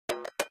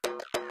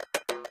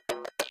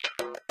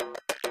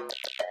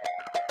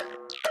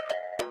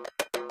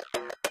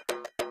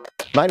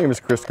My name is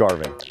Chris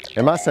Garvin,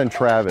 and my son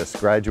Travis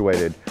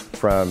graduated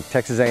from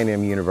Texas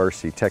A&M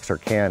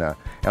University-Texarkana,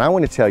 and I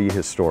want to tell you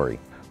his story.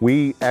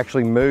 We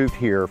actually moved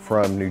here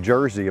from New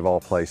Jersey, of all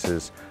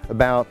places,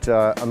 about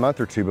a month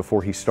or two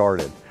before he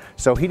started.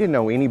 So he didn't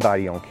know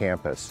anybody on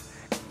campus.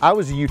 I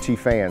was a UT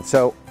fan,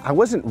 so I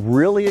wasn't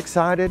really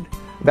excited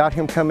about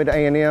him coming to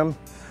A&M,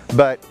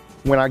 but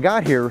when I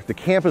got here, the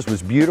campus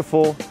was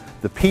beautiful,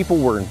 the people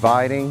were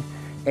inviting,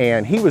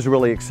 and he was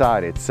really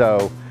excited.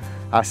 So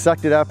I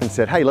sucked it up and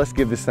said, hey, let's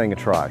give this thing a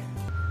try.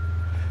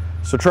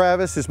 So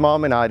Travis, his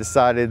mom, and I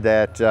decided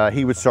that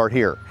he would start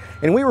here.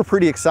 And we were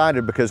pretty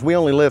excited because we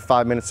only live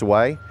 5 minutes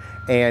away,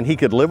 and he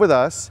could live with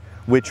us,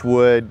 which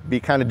would be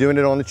kind of doing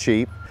it on the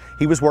cheap.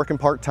 He was working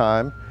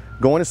part-time,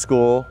 going to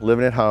school,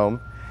 living at home,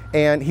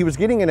 and he was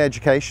getting an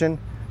education,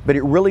 but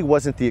it really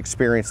wasn't the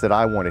experience that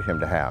I wanted him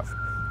to have.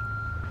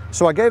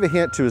 So I gave a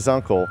hint to his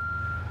uncle.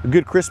 A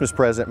good Christmas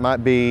present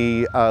might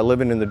be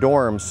living in the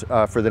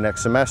dorms for the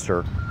next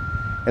semester.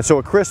 And so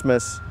at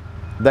Christmas,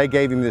 they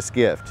gave him this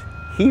gift.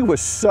 He was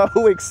so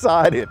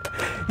excited.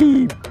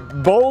 He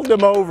bowled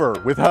him over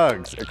with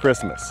hugs at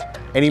Christmas,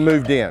 and he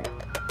moved in.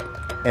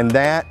 And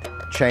that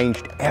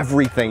changed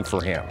everything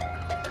for him.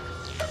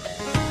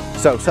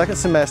 So second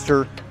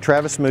semester,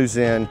 Travis moves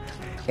in,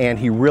 and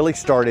he really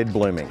started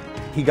blooming.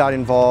 He got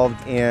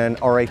involved in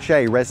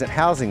RHA, Resident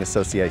Housing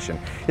Association.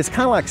 It's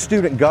kind of like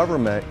student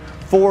government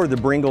for the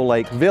Bringle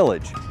Lake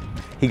Village.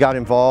 He got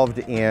involved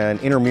in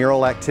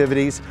intramural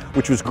activities,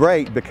 which was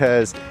great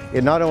because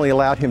it not only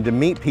allowed him to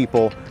meet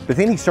people, but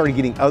then he started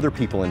getting other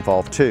people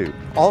involved too.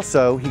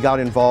 Also, he got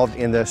involved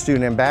in the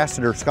Student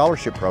Ambassador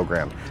Scholarship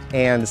Program,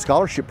 and the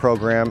scholarship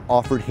program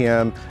offered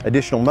him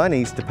additional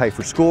monies to pay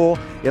for school.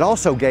 It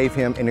also gave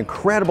him an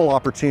incredible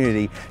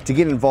opportunity to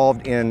get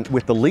involved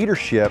with the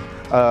leadership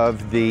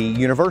of the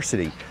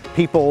university.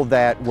 People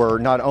that were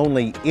not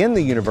only in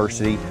the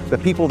university,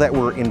 but people that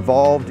were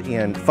involved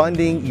in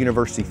funding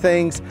university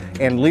things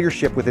and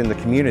leadership within the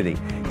community.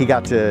 He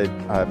got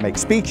to make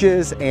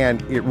speeches, and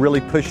it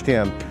really pushed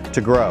him to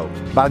grow.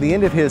 By the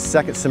end of his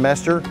second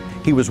semester,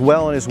 he was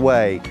well on his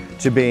way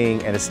to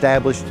being an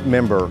established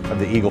member of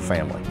the Eagle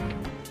family.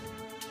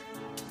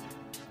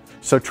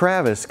 So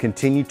Travis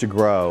continued to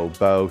grow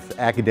both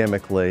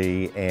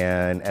academically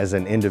and as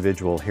an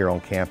individual here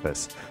on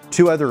campus.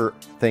 Two other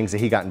things that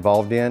he got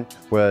involved in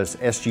was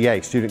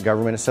SGA, Student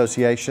Government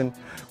Association,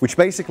 which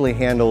basically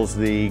handles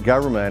the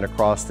government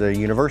across the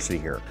university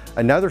here.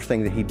 Another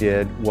thing that he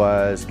did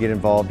was get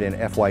involved in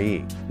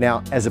FYE.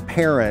 Now, as a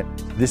parent,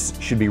 this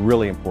should be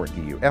really important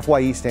to you.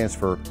 FYE stands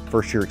for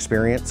First Year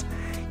Experience.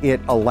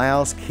 It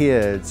allows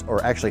kids,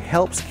 or actually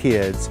helps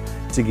kids,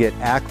 to get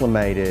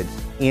acclimated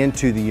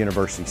into the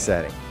university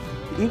setting.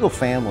 The Eagle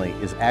family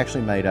is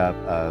actually made up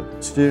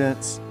of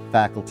students,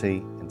 faculty,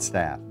 and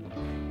staff.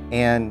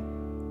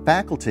 And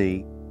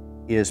faculty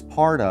is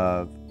part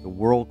of the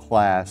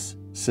world-class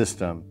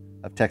system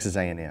of Texas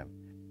A&M.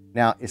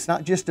 Now, it's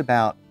not just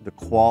about the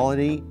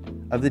quality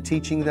of the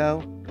teaching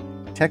though.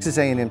 Texas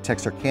A&M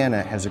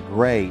Texarkana has a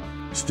great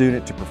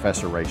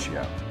student-to-professor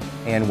ratio.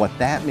 And what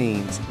that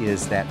means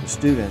is that the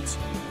students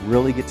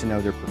really get to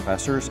know their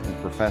professors,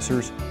 and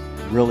professors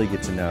really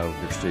get to know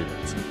their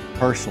students.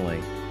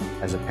 Personally,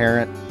 as a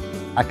parent,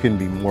 I couldn't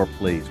be more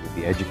pleased with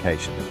the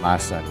education that my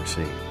son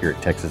received here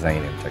at Texas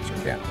A&M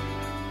Texarkana.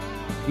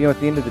 You know,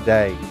 at the end of the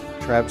day,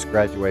 Travis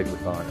graduated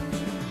with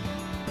honors.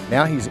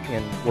 Now he's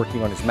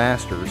working on his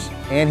master's,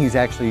 and he's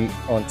actually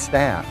on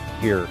staff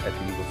here at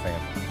the Eagle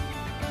family.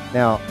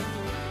 Now,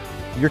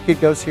 your kid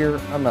goes here,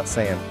 I'm not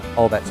saying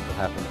all that's will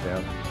happen to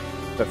them,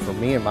 but for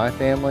me and my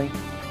family,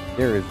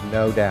 there is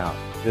no doubt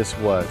this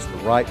was the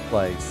right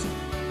place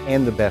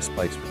and the best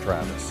place for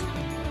Travis.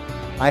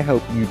 I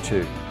hope you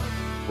too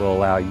will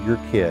allow your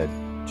kid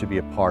to be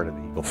a part of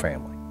the Eagle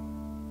family.